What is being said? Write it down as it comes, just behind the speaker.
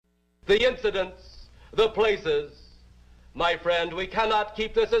the incidents, the places. My friend, we cannot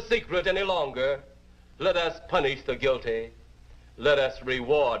keep this a secret any longer. Let us punish the guilty. Let us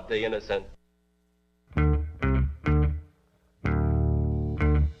reward the innocent.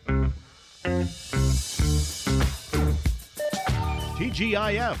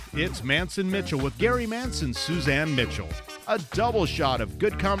 TGIF, it's Mantz and Mitchell with Gary Mantz and Suzanne Mitchell. A double shot of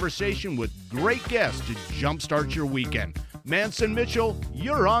good conversation with great guests to jumpstart your weekend. Mantz and Mitchell,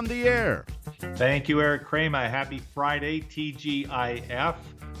 you're on the air. Thank you, Eric Kramer. Happy Friday, TGIF.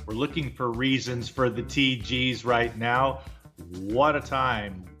 We're looking for reasons for the TGs right now. What a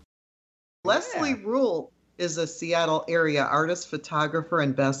time. Leslie Rule is a Seattle area artist, photographer,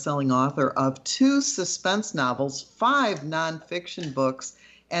 and best-selling author of 2 suspense novels, 5 nonfiction books,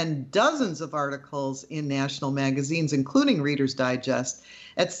 and dozens of articles in national magazines, including Reader's Digest.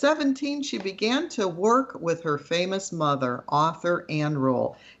 At 17, she began to work with her famous mother, author Ann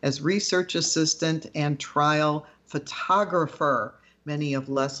Rule, as research assistant and trial photographer. Many of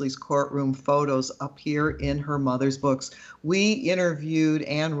Leslie's courtroom photos appear in her mother's books. We interviewed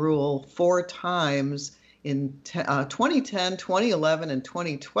Ann Rule 4 times in 2010, 2011, and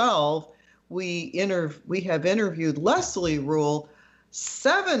 2012. We have interviewed Leslie Rule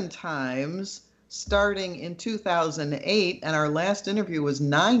 7 times, starting in 2008, and our last interview was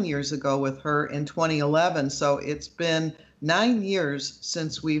 9 years ago with her in 2011. So it's been 9 years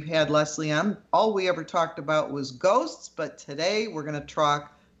since we've had Leslie on. All we ever talked about was ghosts, but today we're going to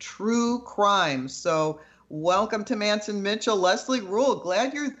talk true crime. So welcome to Mantz and Mitchell. Leslie Rule,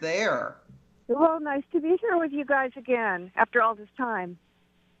 glad you're there. Well, nice to be here with you guys again after all this time.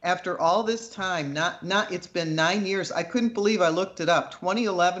 After all this time, it's been 9 years. I couldn't believe I looked it up.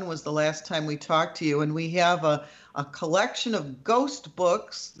 2011 was the last time we talked to you, and we have a collection of ghost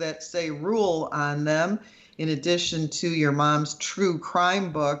books that say Rule on them, in addition to your mom's true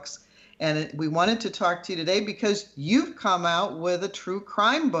crime books. And we wanted to talk to you today because you've come out with a true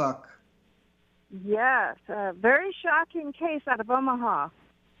crime book. Yes, a very shocking case out of Omaha.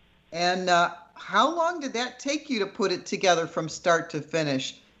 And how long did that take you to put it together from start to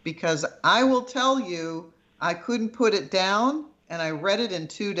finish? Because I will tell you, I couldn't put it down, and I read it in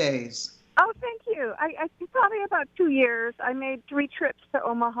 2 days. Oh, thank you. I probably about 2 years. I made 3 trips to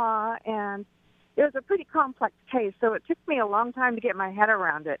Omaha, and it was a pretty complex case, so it took me a long time to get my head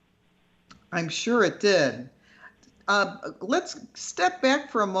around it. I'm sure it did. Let's step back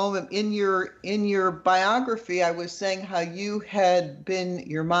for a moment. In your biography, I was saying how you had been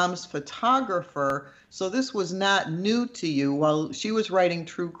your mom's photographer, so this was not new to you. While she was writing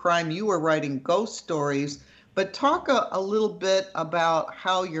true crime, you were writing ghost stories. But talk a little bit about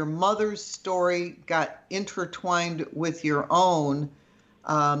how your mother's story got intertwined with your own,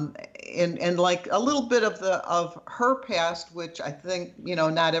 and like a little bit of her past, which I think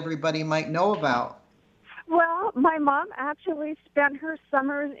not everybody might know about. Well, my mom actually spent her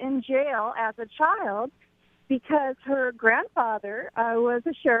summers in jail as a child because her grandfather was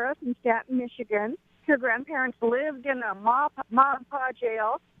a sheriff in Stanton, Michigan. Her grandparents lived in a mom and pop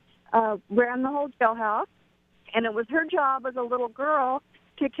jail, ran the whole jailhouse, and it was her job as a little girl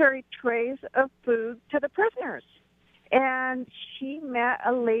to carry trays of food to the prisoners. And she met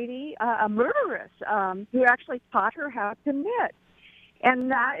a lady, a murderess, who actually taught her how to knit.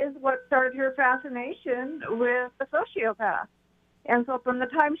 And that is what started her fascination with the sociopath. And so from the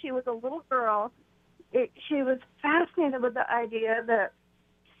time she was a little girl, she was fascinated with the idea that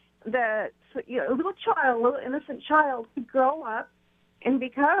a little innocent child could grow up and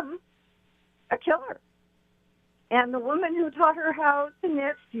become a killer. And the woman who taught her how to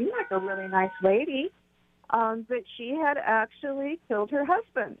knit seemed like a really nice lady, but she had actually killed her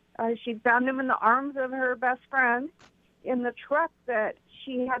husband. She found him in the arms of her best friend in the truck that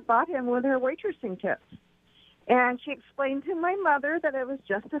she had bought him with her waitressing tips. And she explained to my mother that it was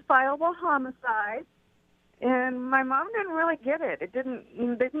justifiable homicide. And my mom didn't really get it. It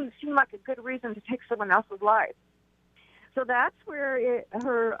didn't seem like a good reason to take someone else's life. So that's where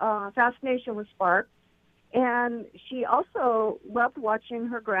her fascination was sparked. And she also loved watching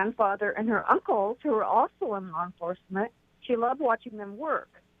her grandfather and her uncles, who were also in law enforcement. She loved watching them work.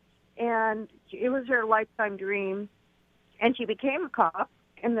 And it was her lifetime dream. And she became a cop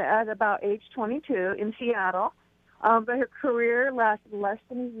at about age 22 in Seattle. But her career lasted less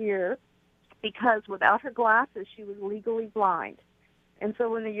than a year because without her glasses, she was legally blind. And so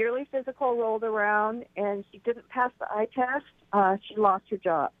when the yearly physical rolled around and she didn't pass the eye test, she lost her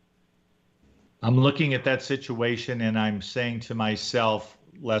job. I'm looking at that situation and I'm saying to myself,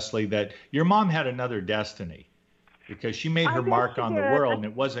 Leslie, that your mom had another destiny because she made her mark on the world, and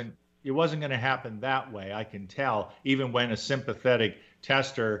it wasn't going to happen that way. I can tell, even when a sympathetic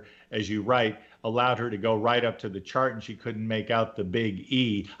tester, as you write, allowed her to go right up to the chart and she couldn't make out the big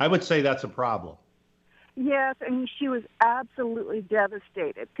E. I would say that's a problem. Yes, and she was absolutely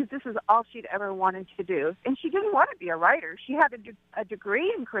devastated because this is all she'd ever wanted to do. And she didn't want to be a writer. She had a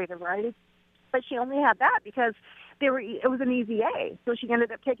degree in creative writing, but she only had that because it was an easy A. So she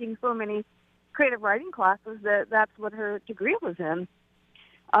ended up taking so many creative writing classes that's what her degree was in.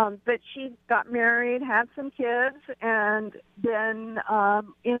 But she got married, had some kids, and then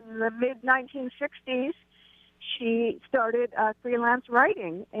in the mid-1960s, she started freelance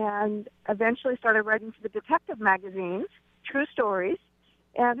writing and eventually started writing for the detective magazines, true stories.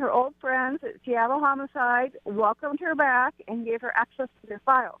 And her old friends at Seattle Homicide welcomed her back and gave her access to their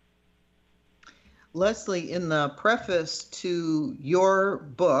files. Leslie, in the preface to your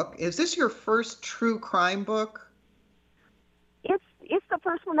book, is this your first true crime book? It's the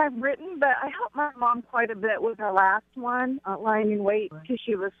first one I've written, but I helped my mom quite a bit with her last one, Lying in Wait, because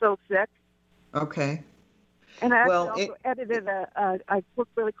she was so sick. Okay. And I also edited I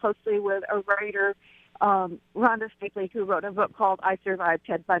worked really closely with a writer, Rhonda Stapley, who wrote a book called I Survived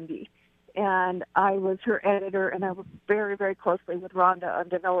Ted Bundy. And I was her editor, and I worked very, very closely with Rhonda on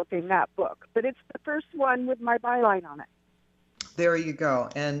developing that book. But it's the first one with my byline on it. There you go.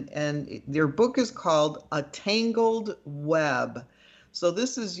 And your book is called A Tangled Web. So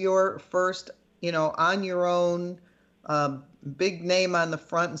this is your first, on your own, big name on the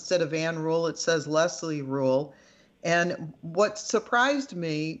front. Instead of Ann Rule, it says Leslie Rule. And what surprised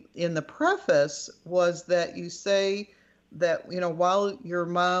me in the preface was that you say that, while your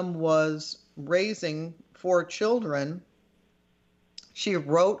mom was raising 4 children, she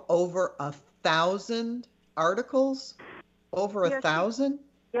wrote over 1,000 articles, over 1,000?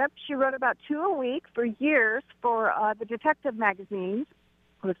 Yep, she wrote about 2 a week for years for the detective magazines.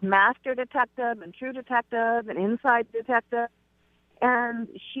 It was Master Detective and True Detective and Inside Detective. And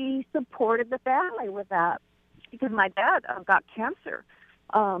she supported the family with that because my dad got cancer.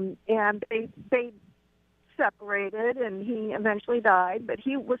 And they separated, and he eventually died. But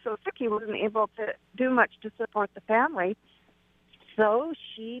he was so sick he wasn't able to do much to support the family. So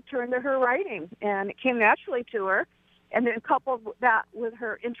she turned to her writing, and it came naturally to her. And then coupled that with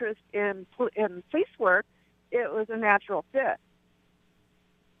her interest in police work, it was a natural fit.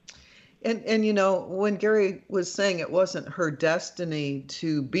 And when Gary was saying it wasn't her destiny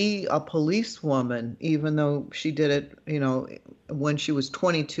to be a policewoman, even though she did it, when she was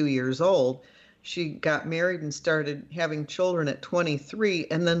 22 years old, she got married and started having children at 23.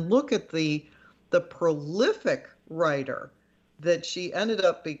 And then look at the prolific writer that she ended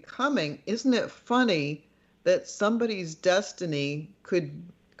up becoming. Isn't it funny that somebody's destiny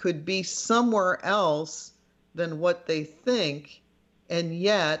could be somewhere else than what they think, and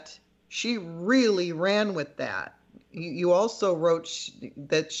yet she really ran with that. You also wrote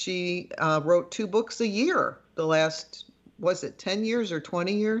that she wrote 2 books a year the last, was it 10 years or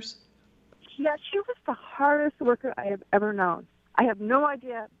 20 years? Yeah, she was the hardest worker I have ever known. I have no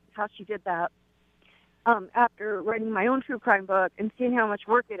idea how she did that. After writing my own true crime book and seeing how much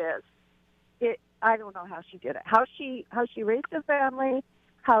work it is, I don't know how she did it. How she raised a family,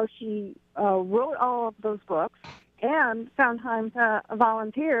 how she wrote all of those books, and found time to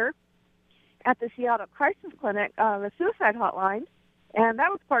volunteer at the Seattle Crisis Clinic, the suicide hotline, and that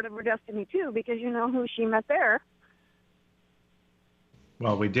was part of her destiny too, because you know who she met there.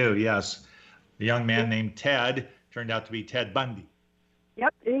 Well, we do, yes. A young man named Ted turned out to be Ted Bundy.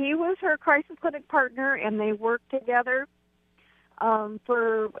 Yep, he was her crisis clinic partner, and they worked together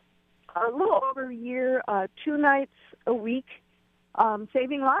for a little over a year, 2 nights a week,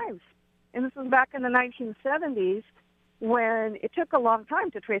 saving lives. And this was back in the 1970s when it took a long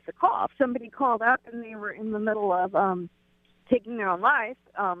time to trace a call. If somebody called up and they were in the middle of taking their own life,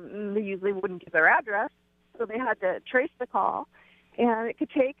 they usually wouldn't give their address, so they had to trace the call, and it could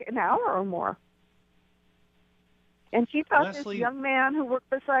take an hour or more. And she thought Leslie, this young man who worked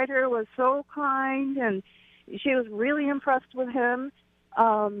beside her was so kind, and she was really impressed with him.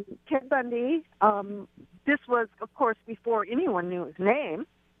 Ted Bundy, this was, of course, before anyone knew his name,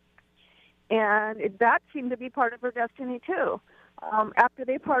 and that seemed to be part of her destiny, too. After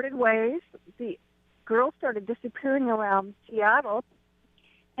they parted ways, the girl started disappearing around Seattle,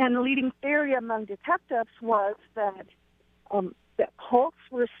 and the leading theory among detectives was that cults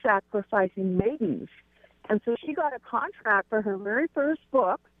were sacrificing maidens. And so she got a contract for her very first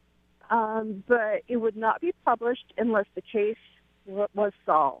book, but it would not be published unless the case was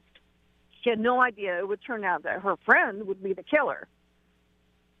solved. She had no idea it would turn out that her friend would be the killer.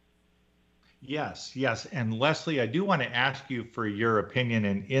 Yes, yes. And Leslie, I do want to ask you for your opinion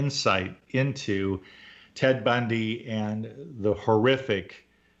and insight into Ted Bundy and the horrific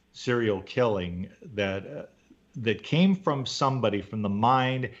serial killing that came from somebody, from the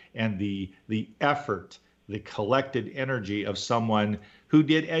mind and the effort, the collected energy of someone who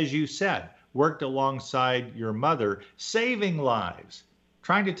did, as you said, worked alongside your mother, saving lives,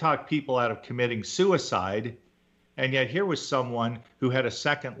 trying to talk people out of committing suicide. And yet here was someone who had a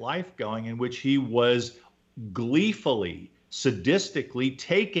second life going in which he was gleefully, sadistically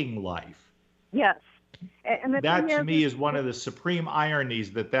taking life. Yes. And that to me is one of the supreme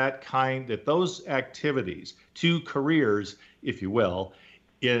ironies that those activities, two careers, if you will,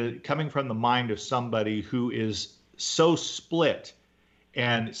 coming from the mind of somebody who is so split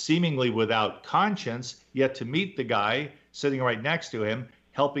and seemingly without conscience, yet to meet the guy sitting right next to him,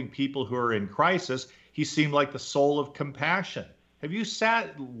 helping people who are in crisis, he seemed like the soul of compassion. Have you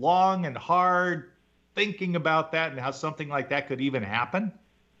sat long and hard thinking about that and how something like that could even happen?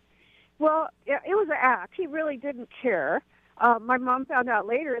 Well, it was an act. He really didn't care. My mom found out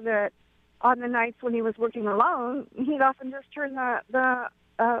later that on the nights when he was working alone, he'd often just turn the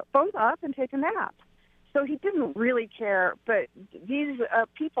phones off and take a nap. So he didn't really care. But these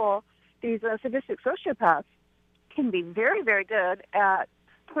people, these sadistic sociopaths, can be very, very good at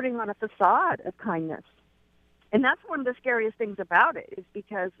putting on a facade of kindness. And that's one of the scariest things about it, is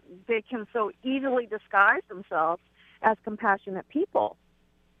because they can so easily disguise themselves as compassionate people.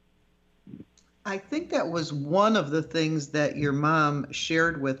 I think that was one of the things that your mom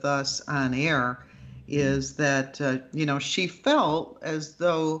shared with us on air, is that, she felt as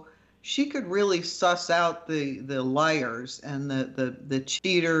though she could really suss out the liars and the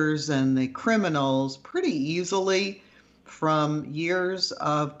cheaters and the criminals pretty easily from years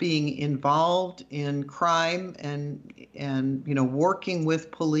of being involved in crime and working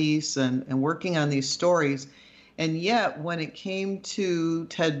with police and working on these stories. And yet when it came to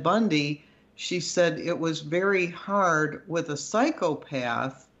Ted Bundy, she said it was very hard with a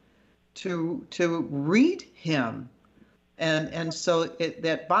psychopath to read him. And so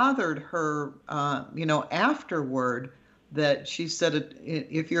that bothered her, afterward, that she said,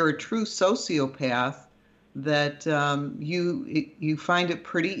 if you're a true sociopath, that you find it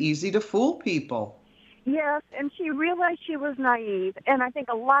pretty easy to fool people. Yes, and she realized she was naive. And I think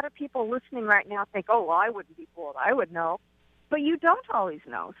a lot of people listening right now think, oh, well, I wouldn't be fooled. I would know. But you don't always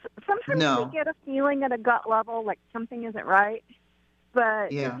know. Sometimes you get a feeling at a gut level like something isn't right. But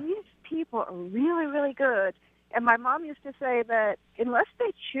these people are really, really good. And my mom used to say that unless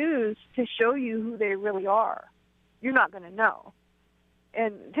they choose to show you who they really are, you're not going to know.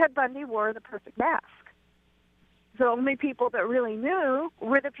 And Ted Bundy wore the perfect mask. The only people that really knew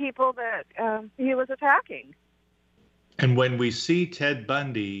were the people that he was attacking. And when we see Ted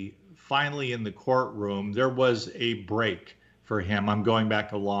Bundy finally in the courtroom, there was a break for him. I'm going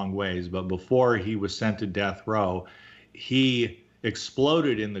back a long ways, but before he was sent to death row, he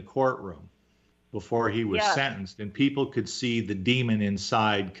exploded in the courtroom before he was sentenced, and people could see the demon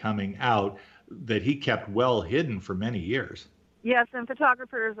inside coming out that he kept well hidden for many years. Yes, and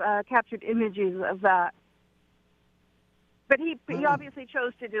photographers captured images of that. But he obviously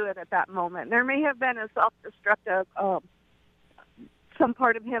chose to do it at that moment. There may have been a self-destructive, some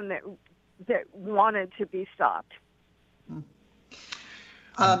part of him that wanted to be stopped.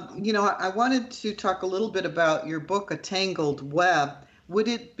 I wanted to talk a little bit about your book, A Tangled Web. Would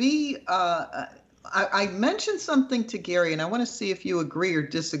it be, I mentioned something to Gary, and I want to see if you agree or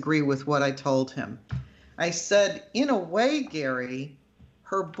disagree with what I told him. I said, in a way, Gary,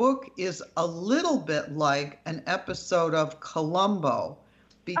 her book is a little bit like an episode of Columbo,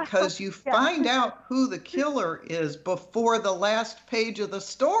 because you find out who the killer is before the last page of the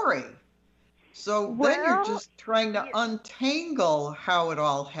story. So then you're just trying to untangle how it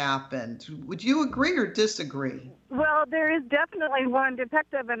all happened. Would you agree or disagree? Well, there is definitely one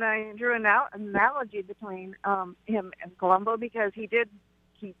detective, and I drew an analogy between him and Columbo, because he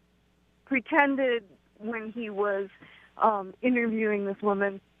pretended when he was interviewing this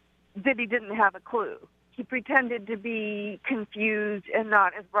woman that he didn't have a clue. He pretended to be confused and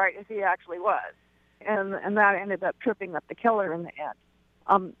not as bright as he actually was, and that ended up tripping up the killer in the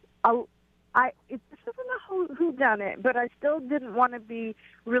end. This isn't a whodunit, but I still didn't want to be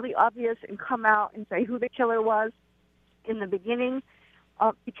really obvious and come out and say who the killer was in the beginning,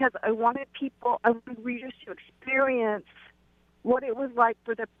 because I wanted readers to experience what it was like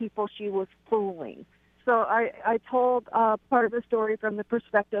for the people she was fooling. So I told part of the story from the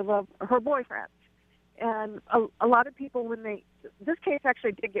perspective of her boyfriend. And a lot of people, this case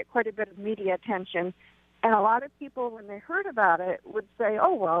actually did get quite a bit of media attention, and a lot of people, when they heard about it, would say,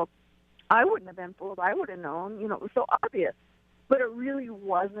 oh, well, I wouldn't have been fooled. I would have known. It was so obvious. But it really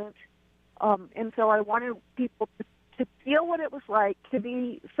wasn't And so I wanted people to feel what it was like to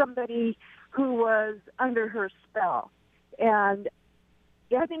be somebody who was under her spell. And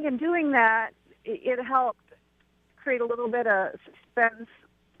I think in doing that, it helped create a little bit of suspense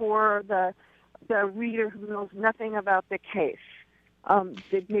for the reader who knows nothing about the case.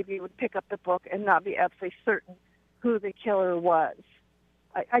 That maybe would pick up the book and not be absolutely certain who the killer was.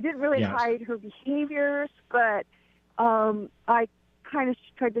 I didn't really hide her behaviors, but I kind of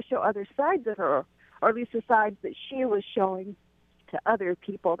tried to show other sides of her, or at least the sides that she was showing to other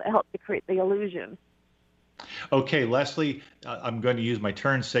people that helped to create the illusion. Okay, Leslie, I'm going to use my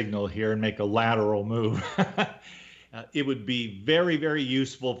turn signal here and make a lateral move. It would be very, very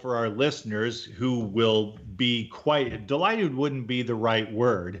useful for our listeners who will be quite delighted, wouldn't be the right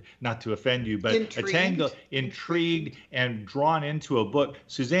word, not to offend you, but intrigued and drawn into a book.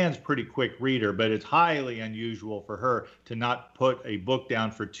 Suzanne's a pretty quick reader, but it's highly unusual for her to not put a book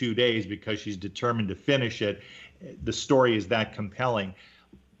down for 2 days because she's determined to finish it. The story is that compelling.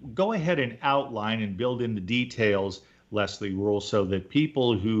 Go ahead and outline and build in the details, Leslie Rule, so that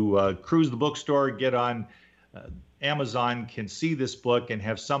people who cruise the bookstore, get on Amazon, can see this book and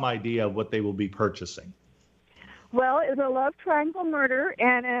have some idea of what they will be purchasing. Well, it was a love triangle murder,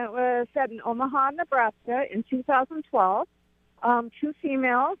 and it was set in Omaha, Nebraska in 2012. 2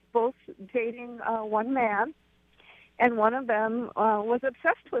 females, both dating one man, and one of them was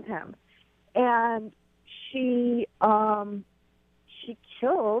obsessed with him. And she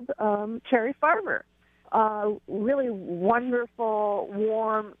killed Carrie Farber, a really wonderful,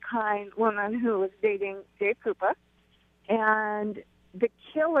 warm, kind woman who was dating Dave Krupa. And the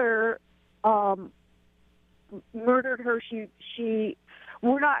killer murdered her.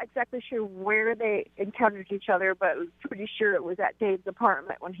 We're not exactly sure where they encountered each other, but we're pretty sure it was at Dave's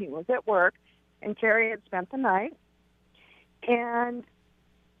apartment when he was at work. And Carrie had spent the night. And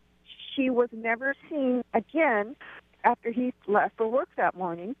she was never seen again after he left for work that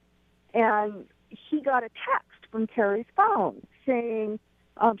morning. And he got a text from Carrie's phone saying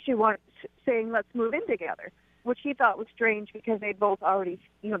saying let's move in together, which he thought was strange because they both already,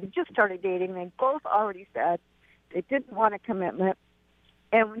 they just started dating. They both already said they didn't want a commitment.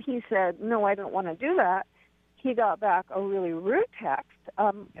 And when he said, no, I don't want to do that, he got back a really rude text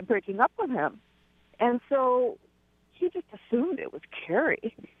breaking up with him. And so he just assumed it was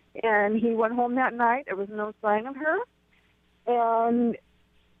Carrie. And he went home that night. There was no sign of her. And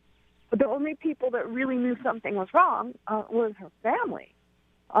the only people that really knew something was wrong was her family.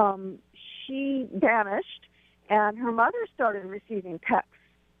 She vanished, and her mother started receiving texts,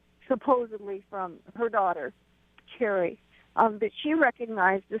 supposedly from her daughter, Carrie, that she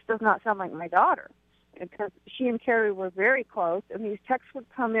recognized, this does not sound like my daughter, because she and Carrie were very close, and these texts would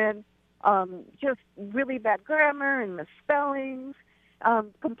come in just really bad grammar and misspellings,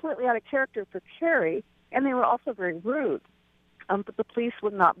 completely out of character for Carrie, and they were also very rude. But the police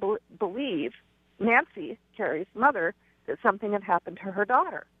would not believe Nancy, Carrie's mother, that something had happened to her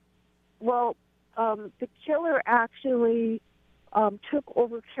daughter. Well, the killer actually took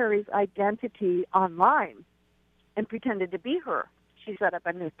over Carrie's identity online and pretended to be her. She set up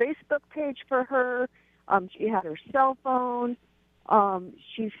a new Facebook page for her. She had her cell phone.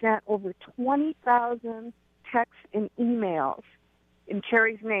 She sent over 20,000 texts and emails in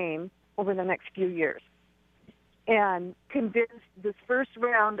Carrie's name over the next few years, and convinced this first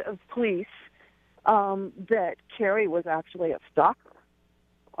round of police that Carrie was actually a stalker.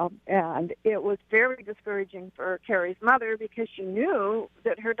 And it was very discouraging for Carrie's mother because she knew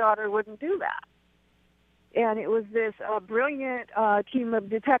that her daughter wouldn't do that. And it was this brilliant team of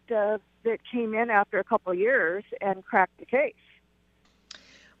detectives that came in after a couple of years and cracked the case.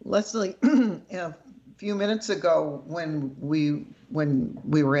 Leslie, a few minutes ago when we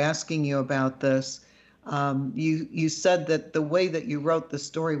were asking you about this, you said that the way that you wrote the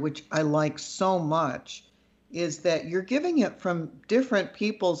story, which I like so much, is that you're giving it from different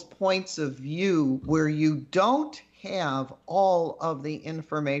people's points of view where you don't have all of the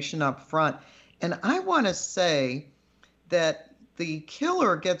information up front. And I want to say that the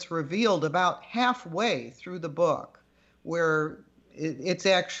killer gets revealed about halfway through the book, where it's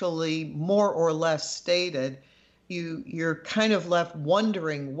actually more or less stated. You're kind of left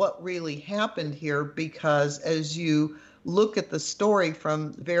wondering what really happened here, because as you look at the story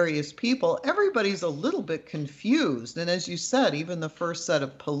from various people, everybody's a little bit confused. And as you said, even the first set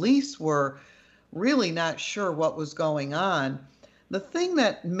of police were really not sure what was going on. The thing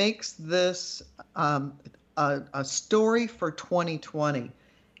that makes this a story for 2020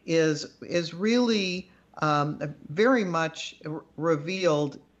 is really very much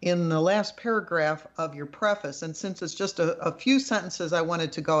revealed in the last paragraph of your preface, and since it's just a few sentences, I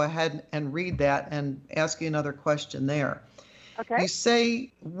wanted to go ahead and read that and ask you another question there. Okay. You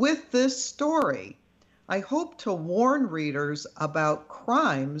say, with this story, I hope to warn readers about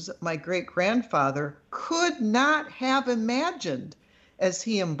crimes my great-grandfather could not have imagined as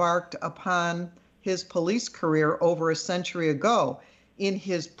he embarked upon his police career over a century ago. In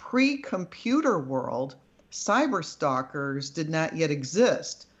his pre-computer world, cyberstalkers did not yet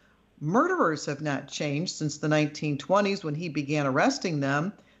exist. Murderers have not changed since the 1920s when he began arresting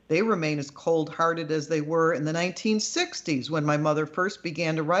them. They remain as cold-hearted as they were in the 1960s when my mother first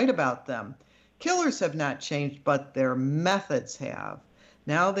began to write about them. Killers have not changed, but their methods have.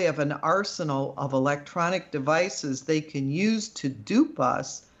 Now they have an arsenal of electronic devices they can use to dupe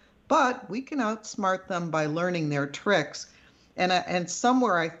us, but we can outsmart them by learning their tricks. And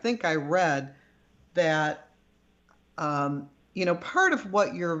somewhere I think I read that, part of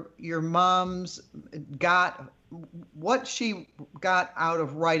what your mom's got, what she got out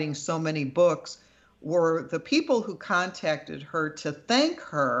of writing so many books were the people who contacted her to thank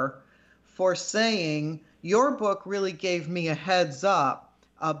her for saying, your book really gave me a heads up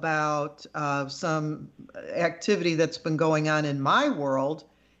about some activity that's been going on in my world,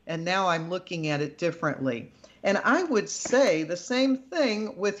 and now I'm looking at it differently. And I would say the same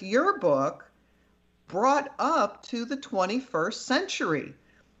thing with your book brought up to the 21st century.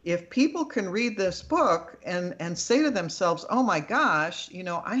 If people can read this book and say to themselves, oh my gosh,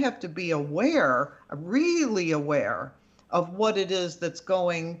 I have to be aware, really aware of what it is that's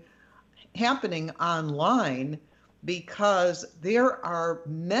happening online, because there are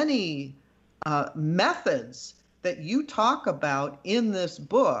many methods that you talk about in this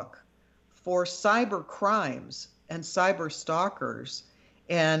book for cyber crimes and cyber stalkers.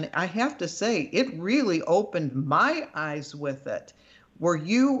 And I have to say, it really opened my eyes with it. Were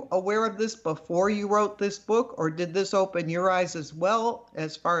you aware of this before you wrote this book, or did this open your eyes as well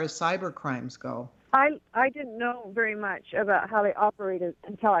as far as cyber crimes go? I didn't know very much about how they operated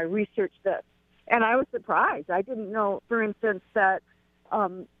until I researched this. And I was surprised. I didn't know, for instance, that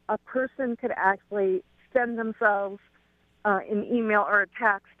a person could actually send themselves an email or a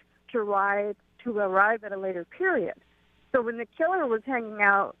text to arrive at a later period. So when the killer was hanging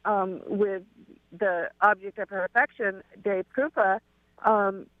out with the object of her affection, Dave Krupa,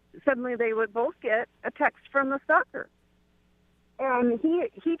 suddenly they would both get a text from the stalker. And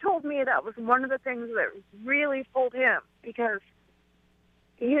he told me that was one of the things that really fooled him, because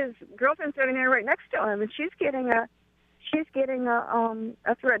his girlfriend's sitting there right next to him, and she's getting a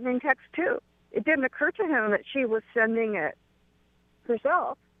threatening text too. It didn't occur to him that she was sending it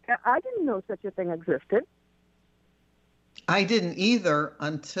herself. I didn't know such a thing existed. I didn't either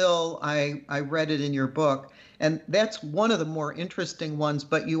until I read it in your book. And that's one of the more interesting ones,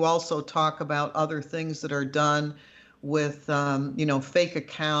 but you also talk about other things that are done with, fake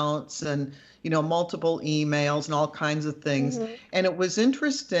accounts and, multiple emails and all kinds of things. Mm-hmm. And it was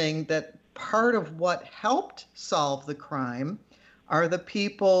interesting that part of what helped solve the crime are the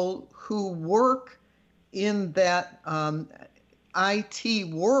people who work in that IT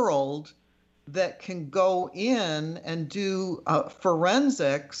world that can go in and do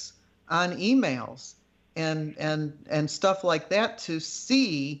forensics on emails and stuff like that to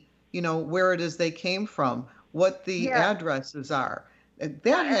see, where it is they came from, what the addresses are.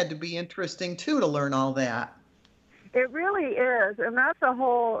 That had to be interesting too, to learn all that. It really is, and that's a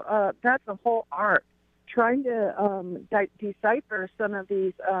whole art, trying to decipher some of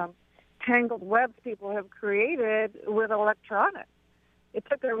these tangled webs people have created with electronics. It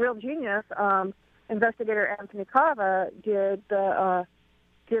took a real genius. Investigator Anthony Cava did the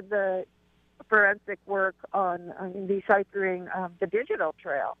forensic work on deciphering the digital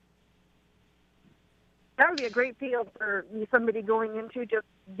trail. That would be a great field for somebody going into, just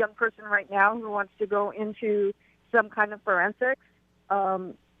a young person right now who wants to go into some kind of forensics.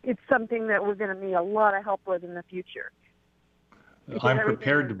 It's something that we're going to need a lot of help with in the future. I'm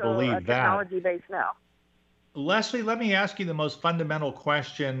prepared to believe that. Technology-based now. Leslie, let me ask you the most fundamental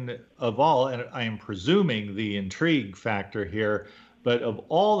question of all, and I am presuming the intrigue factor here, but of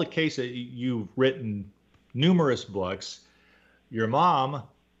all the cases, you've written numerous books. Your mom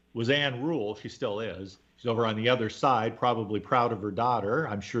was Anne Rule. She still is. She's over on the other side, probably proud of her daughter.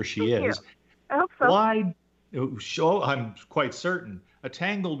 I'm sure she is. I hope so. Why? I'm quite certain. A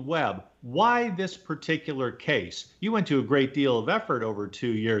Tangled Web. Why this particular case? You went to a great deal of effort over 2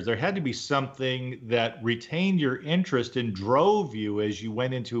 years. There had to be something that retained your interest and drove you as you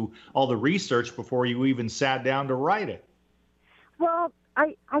went into all the research before you even sat down to write it. Well,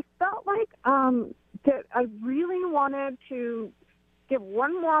 I felt like that I really wanted to give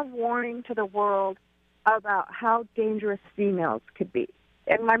one more warning to the world about how dangerous females could be.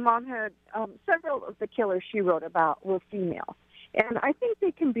 And my mom had several of the killers she wrote about were female. And I think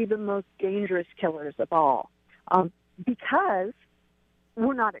they can be the most dangerous killers of all because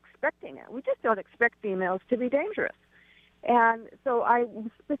we're not expecting it. We just don't expect females to be dangerous. And so I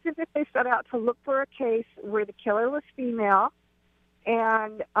specifically set out to look for a case where the killer was female,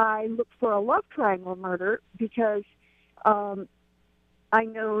 and I looked for a love triangle murder because I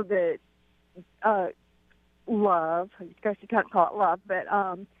know that love, I guess you can't call it love, but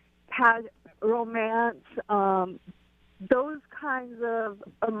has romance, those kinds of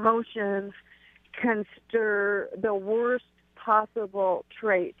emotions can stir the worst possible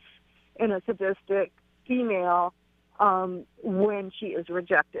traits in a sadistic female when she is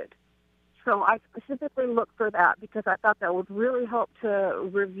rejected. So I specifically looked for that because I thought that would really help to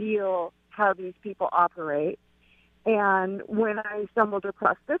reveal how these people operate. And when I stumbled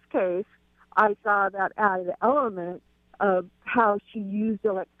across this case, I saw that added element of how she used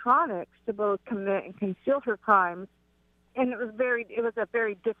electronics to both commit and conceal her crimes. And it was a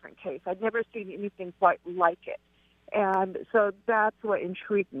very different case. I'd never seen anything quite like it. And so that's what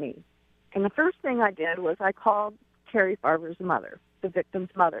intrigued me. And the first thing I did was I called Terry Farver's mother, the victim's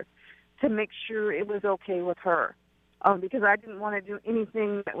mother, to make sure it was okay with her, because I didn't want to do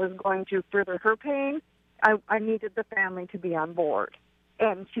anything that was going to further her pain. I needed the family to be on board.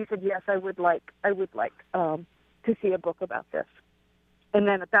 And she said, yes, I would like to see a book about this. And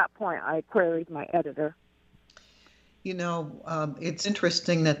then at that point, I queried my editor. You know, it's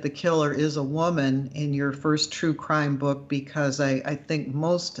interesting that the killer is a woman in your first true crime book, because I think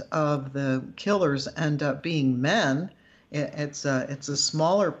most of the killers end up being men. It's a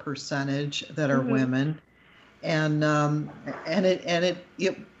smaller percentage that are women, and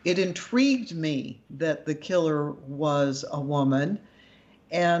it intrigued me that the killer was a woman,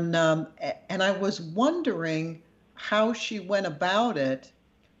 and I was wondering how she went about it,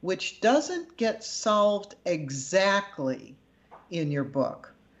 which doesn't get solved exactly in your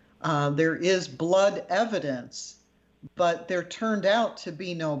book. There is blood evidence, but there turned out to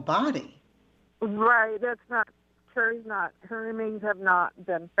be no body. Right, her remains have not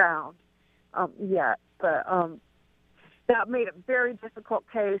been found yet, but that made a very difficult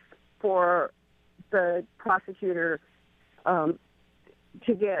case for the prosecutor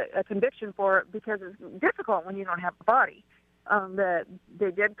to get a conviction for it, because it's difficult when you don't have a body. That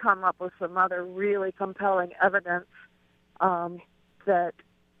they did come up with some other really compelling evidence that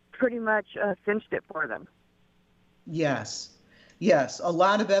pretty much cinched it for them. Yes, a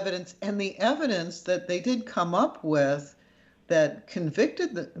lot of evidence. And the evidence that they did come up with that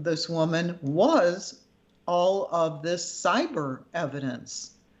convicted this woman was all of this cyber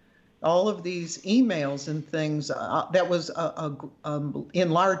evidence, all of these emails and things. That was in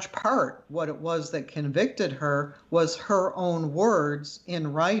large part what it was that convicted her, was her own words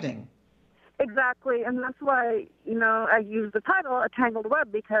in writing. Exactly, and that's why, I use the title, A Tangled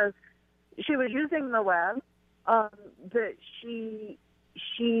Web, because she was using the web, that she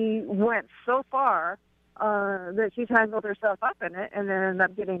went so far that she tangled herself up in it and then ended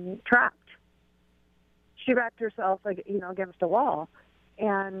up getting trapped. She backed herself, against a wall,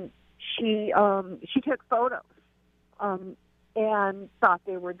 and she took photos and thought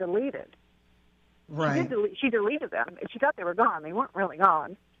they were deleted. Right. She deleted them, and she thought they were gone. They weren't really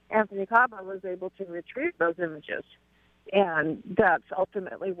gone. Anthony Caba was able to retrieve those images, and that's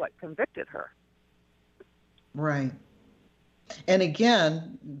ultimately what convicted her. Right. And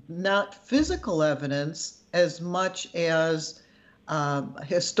again, not physical evidence as much as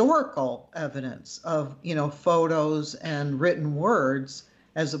historical evidence of, photos and written words,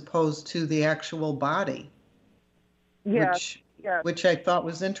 as opposed to the actual body. Yes. Which I thought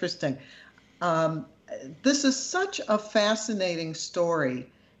was interesting. This is such a fascinating story.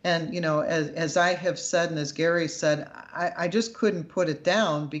 And, as I have said, and as Gary said, I just couldn't put it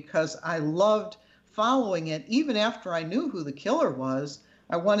down, because I loved following it. Even after I knew who the killer was,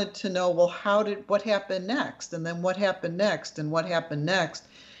 I wanted to know, well, what happened next? And then what happened next? And what happened next?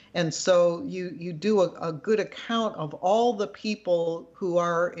 And so you do a good account of all the people who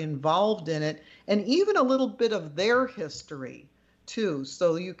are involved in it, and even a little bit of their history, too.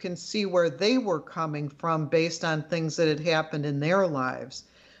 So you can see where they were coming from based on things that had happened in their lives.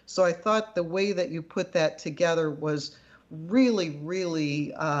 So I thought the way that you put that together was really,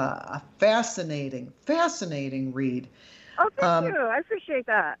 really a fascinating read. Oh, thank you. I appreciate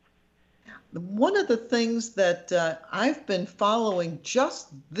that. One of the things that I've been following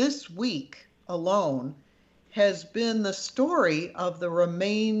just this week alone has been the story of the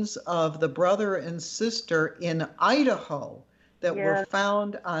remains of the brother and sister in Idaho that were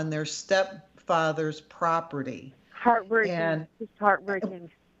found on their stepfather's property. Heartbreaking. And, just heartbreaking.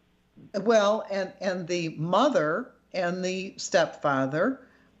 Well, and the mother and the stepfather,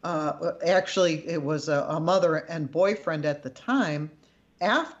 actually it was a mother and boyfriend at the time.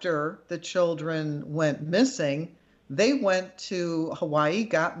 After the children went missing, they went to Hawaii,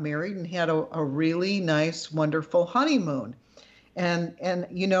 got married, and had a really nice, wonderful honeymoon. And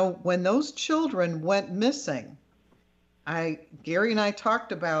you know, when those children went missing, Gary and I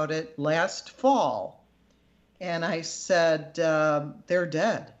talked about it last fall, and I said, they're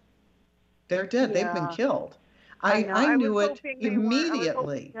dead. They're dead. Yeah. They've been killed. I knew it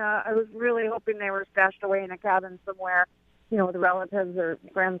immediately. I was really hoping they were stashed away in a cabin somewhere, you know, with relatives or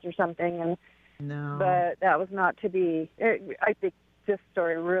friends or something. And no, but that was not to be. I think this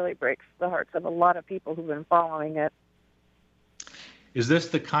story really breaks the hearts of a lot of people who've been following it. Is this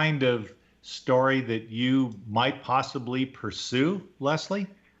the kind of story that you might possibly pursue, Leslie?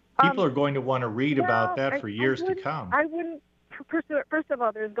 People are going to want to read about that for years to come. I wouldn't pursue it. First of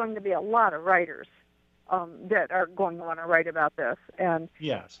all, there's going to be a lot of writers that are going to want to write about this, and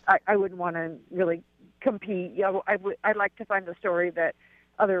yes, I wouldn't want to really compete. I'd like to find a story that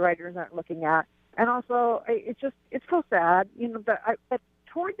other writers aren't looking at, and also it's so sad, you know. But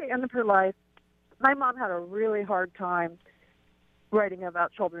toward the end of her life, my mom had a really hard time writing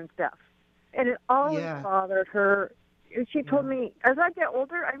about children's deaths, and it always bothered her. She told me, as I get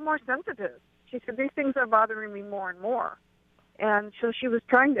older, I'm more sensitive. She said, these things are bothering me more and more. And so she was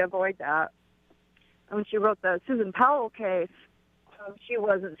trying to avoid that. And when she wrote the Susan Powell case, she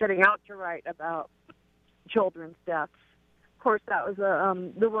wasn't setting out to write about children's deaths. Of course, that was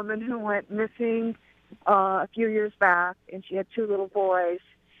the woman who went missing a few years back, and she had 2 little boys.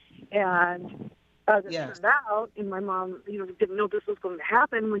 And as it turned out, and my mom, you know, didn't know this was going to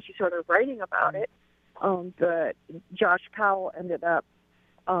happen when she started writing about it. But Josh Powell ended up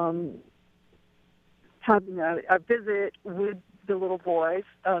having a visit with the little boys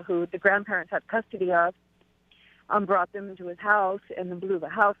who the grandparents had custody of, brought them into his house, and then blew the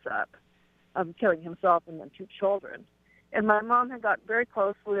house up, killing himself and then 2 children. And my mom had got very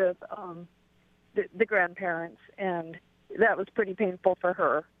close with the grandparents, and that was pretty painful for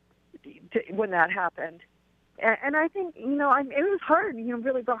her when that happened. And I think, you know, it was hard, you know,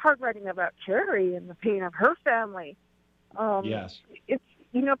 really hard writing about Carrie and the pain of her family. Yes. It's,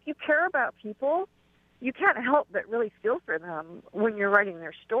 you know, if you care about people, you can't help but really feel for them when you're writing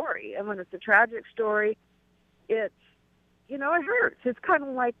their story. And when it's a tragic story, it's, you know, it hurts. It's kind of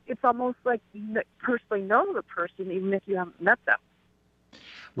like, it's almost like you personally know the person, even if you haven't met them.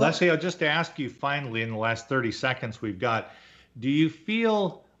 Leslie, I'll just ask you finally in the last 30 seconds we've got, do you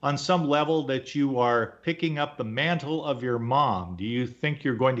feel on some level that you are picking up the mantle of your mom? Do you think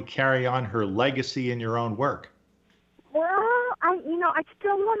you're going to carry on her legacy in your own work? Well, I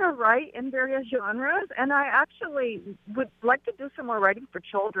still want to write in various genres, and I actually would like to do some more writing for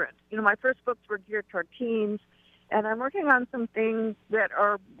children. You know, my first books were geared toward teens, and I'm working on some things that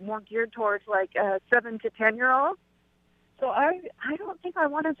are more geared towards like 7 to 10-year-olds. So I don't think I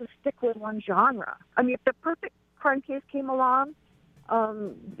wanted to stick with one genre. I mean, if the perfect crime case came along,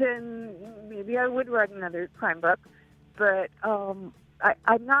 then maybe I would write another crime book, but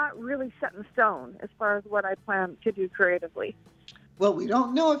I'm not really set in stone as far as what I plan to do creatively. Well, we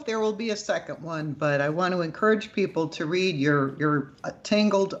don't know if there will be a second one, but I want to encourage people to read your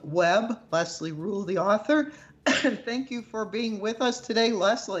Tangled Web, Leslie Rule, the author. And thank you for being with us today,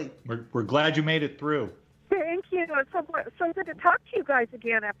 Leslie. We're glad you made it through. Thank you. It's so good to talk to you guys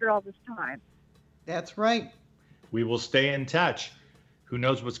again after all this time. That's right. We will stay in touch. Who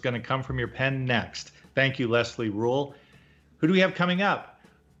knows what's going to come from your pen next? Thank you, Leslie Rule. Who do we have coming up?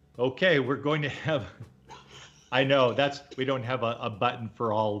 Okay, we're going to have, I know, we don't have a button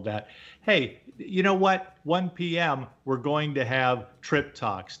for all of that. Hey, you know what? 1 p.m., we're going to have Trip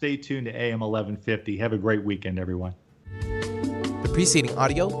Talk. Stay tuned to AM 1150. Have a great weekend, everyone. The preceding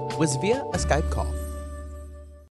audio was via a Skype call.